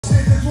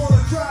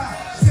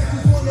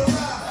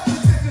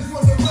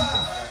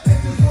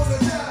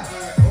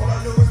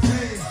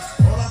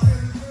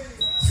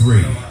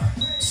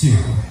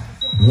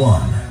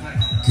1,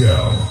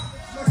 go.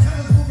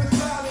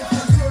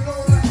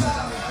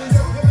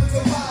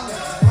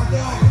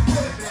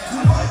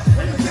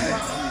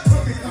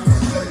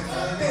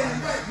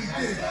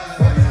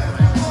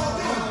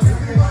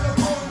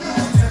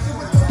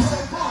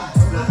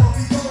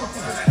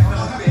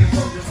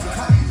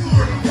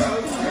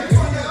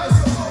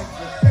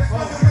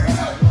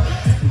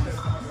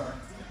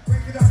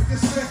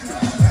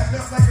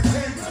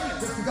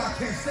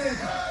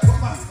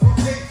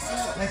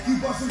 Like you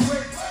bustin'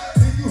 grapes,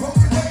 then you hold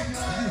the weight.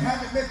 You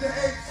haven't met that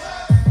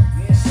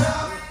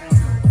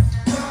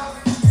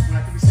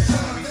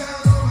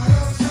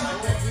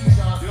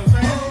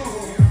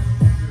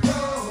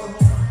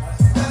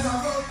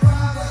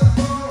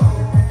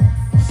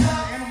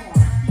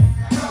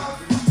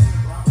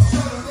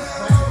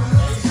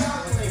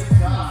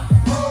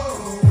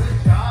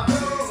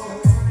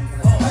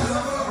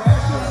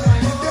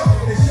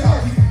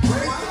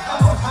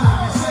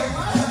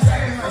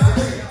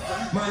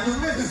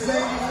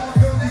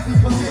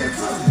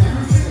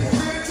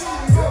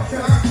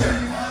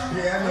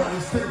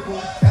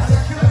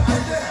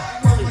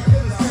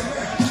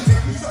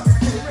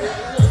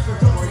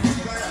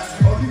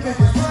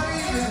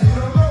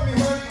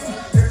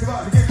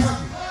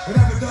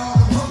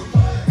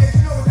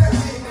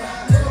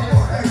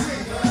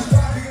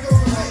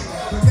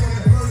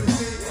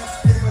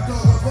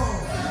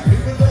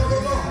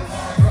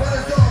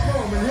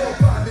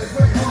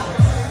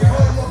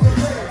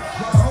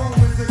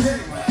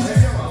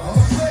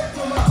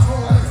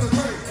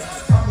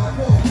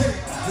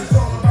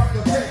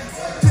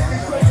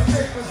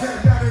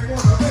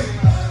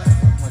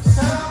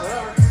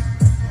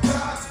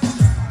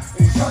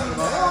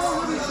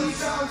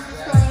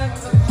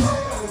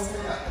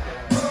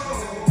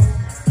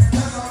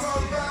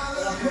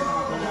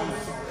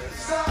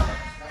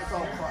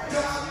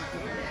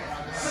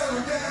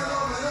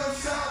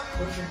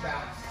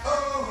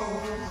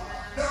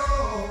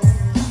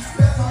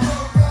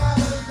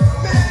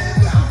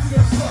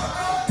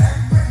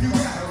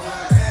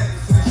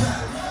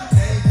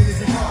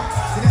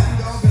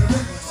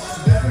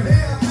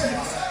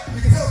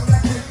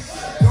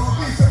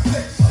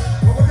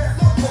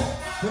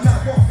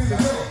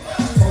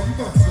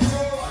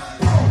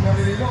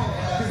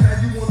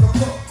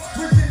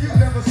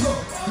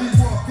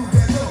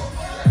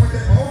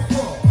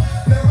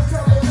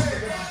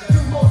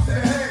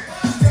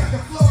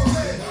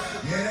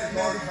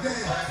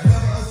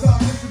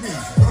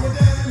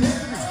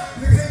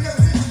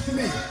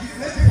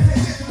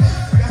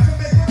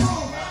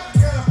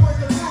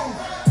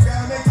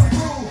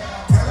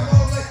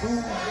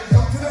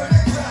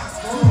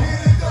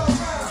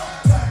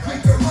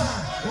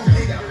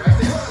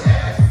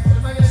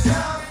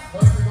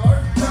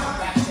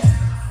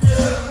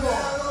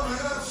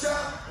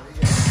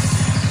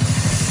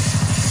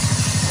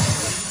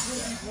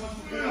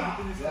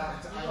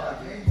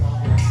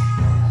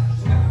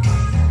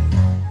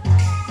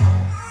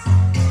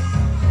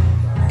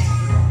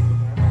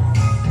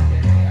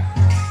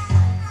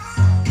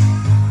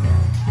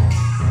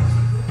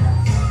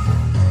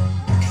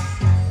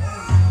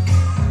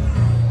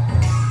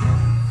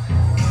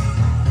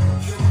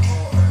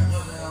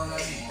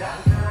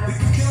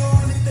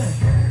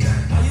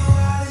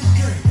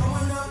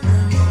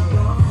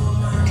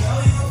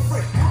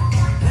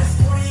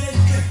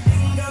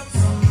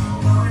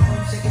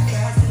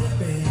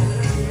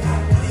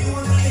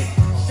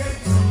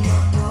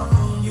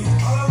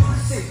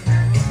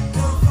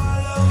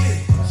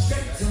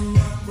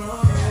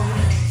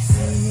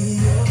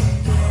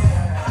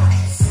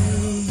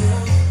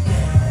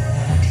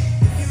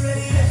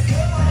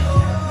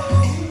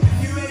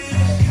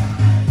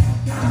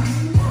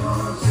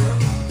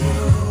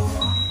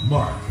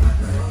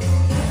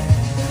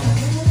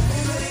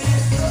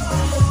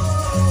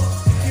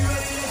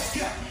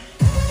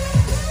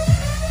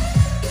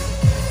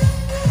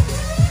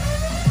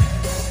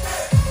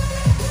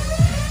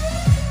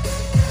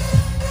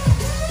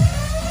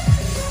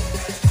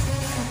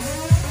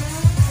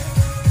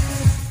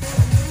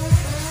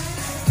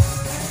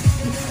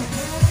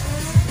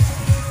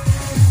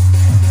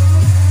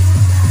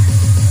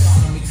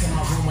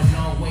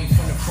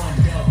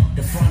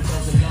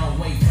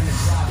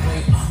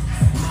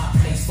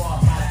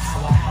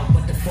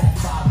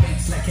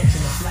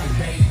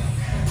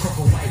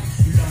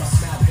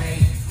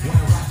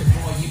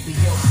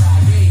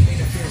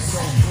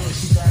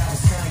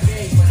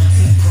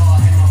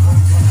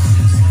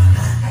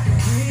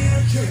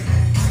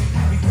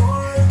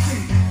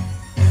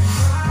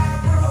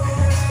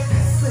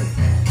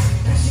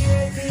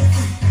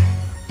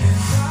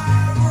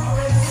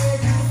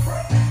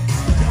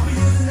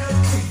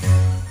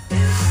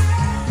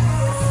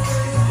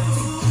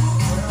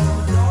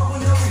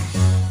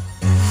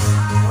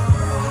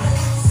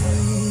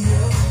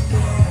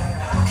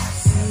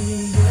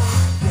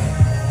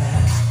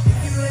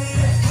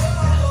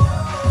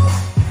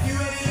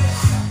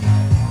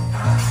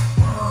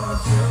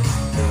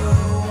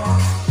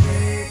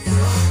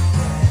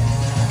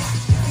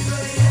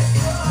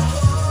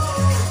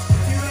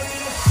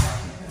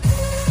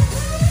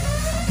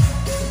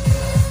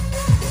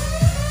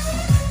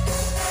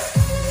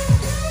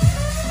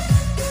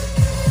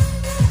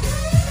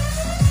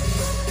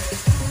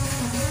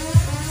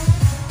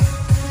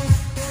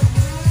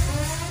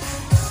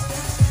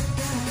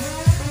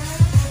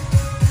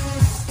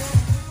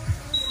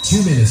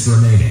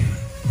minutes remaining.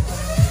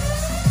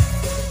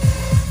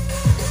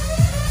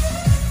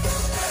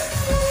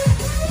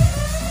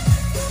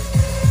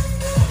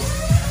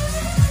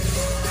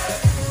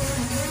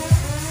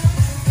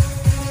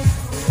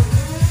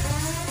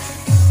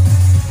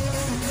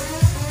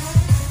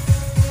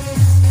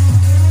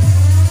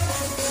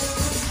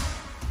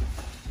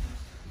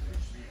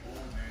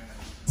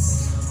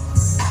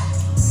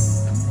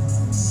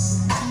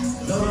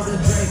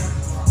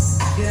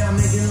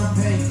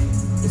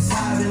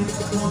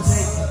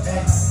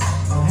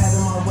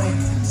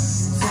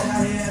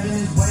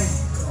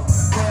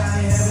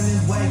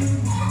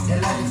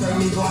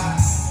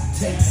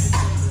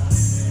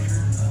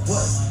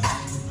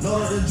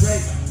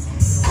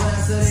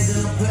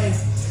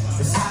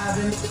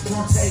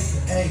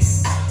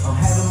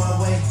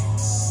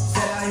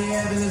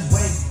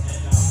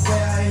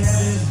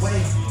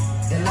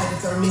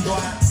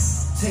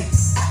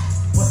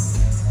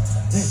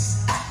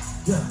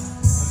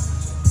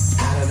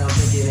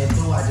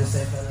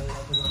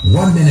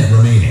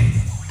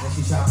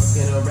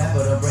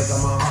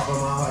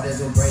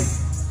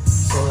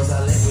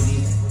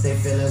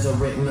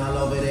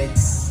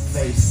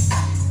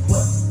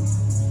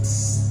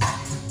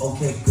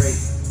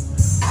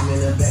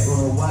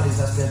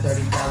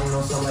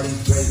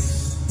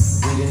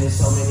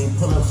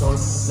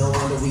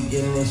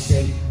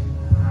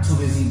 Too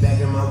busy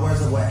backing my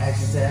words of what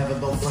actions to have it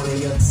go front of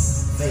your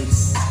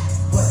face.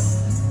 What?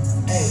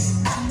 Hey,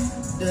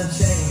 done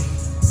changed.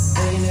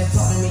 They in there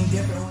talking to me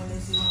different when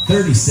they see my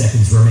 30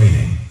 seconds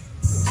remaining.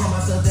 Told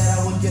myself that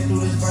I would get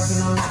through this verse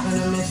and I'm not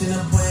gonna mention the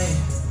plane.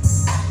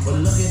 But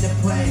look at the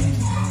plane.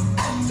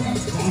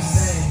 What we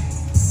saying?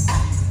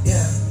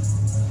 Yeah.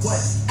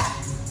 What?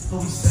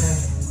 What we saying?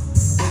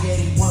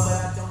 Big 81, but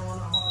I don't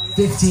wanna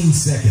 15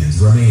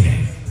 seconds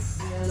remaining.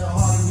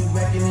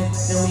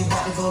 Then we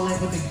about to go link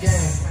with the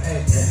game.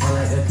 Hey, I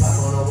like the clock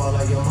on the wall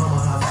like your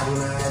mama. How I do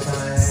not have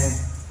time to hang.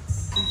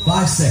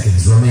 5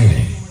 seconds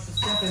remaining.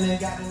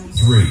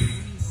 3,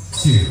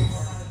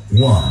 2,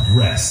 1,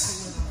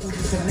 rest.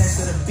 Connect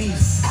to the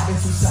beast. I've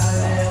been too silent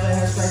to ever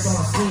have stripes on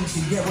my sleeve.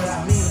 You get what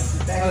I mean?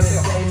 Back in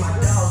the day, my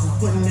dogs were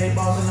putting their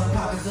balls in the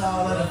pockets of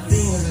all of the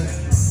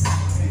fiends.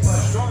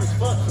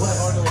 What?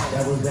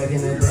 That was back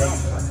in the day.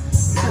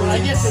 When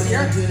I get to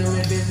here,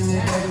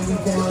 we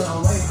came a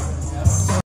long way.